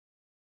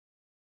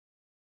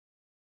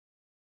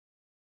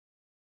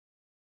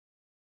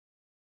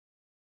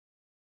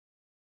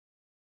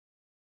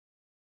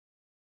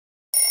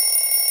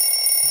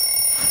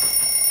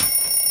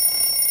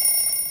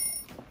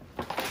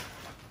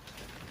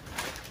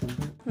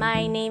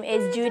My name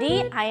is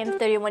Judy. I am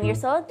 31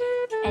 years old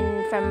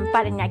and from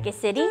Paranaque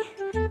City.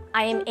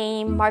 I am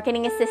a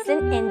marketing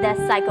assistant in the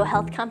Psycho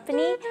Health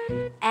company,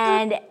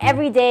 and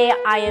every day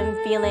I am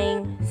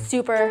feeling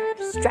super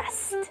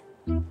stressed.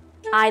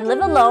 I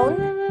live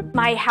alone.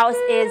 My house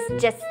is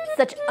just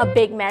such a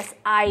big mess.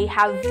 I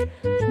have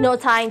no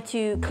time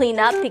to clean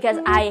up because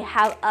I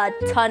have a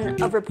ton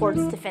of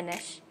reports to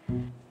finish.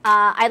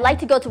 I like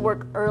to go to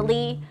work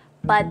early,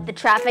 but the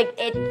traffic,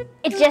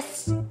 it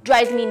just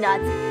drives me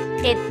nuts.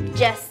 It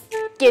just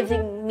gives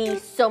me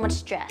so much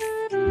stress.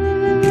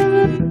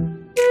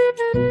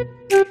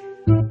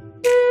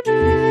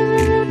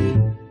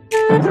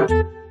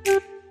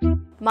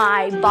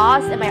 My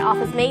boss and my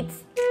office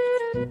mates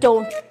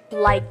don't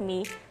like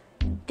me.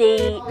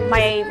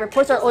 My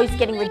reports are always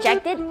getting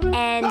rejected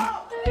and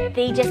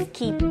they just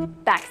keep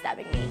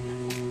backstabbing me.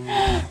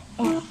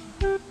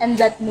 And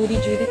that moody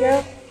Judy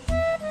girl,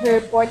 her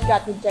report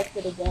got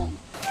rejected again.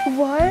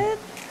 What?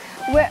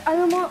 Well,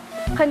 alam mo,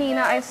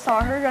 kanina I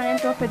saw her run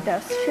into a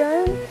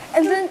pedestrian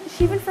and then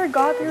she even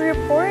forgot her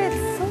report.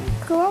 So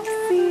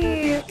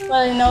clumsy.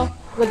 Well,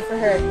 good for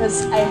her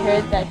because I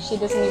heard that she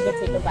doesn't even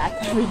take a bath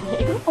every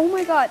day. Oh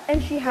my god, and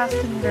she has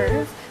the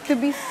nerve to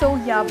be so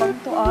yabang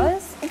to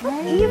us.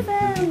 Not even.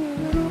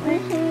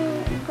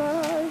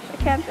 Gosh, I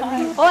can't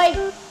believe. Oi!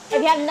 If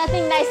you have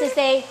nothing nice to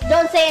say,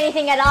 don't say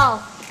anything at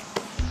all.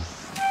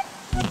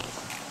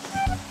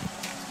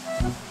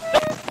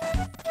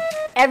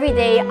 Every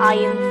day I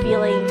am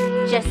feeling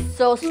just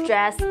so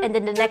stressed, and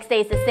then the next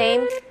day is the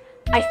same.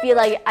 I feel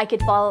like I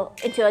could fall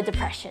into a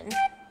depression.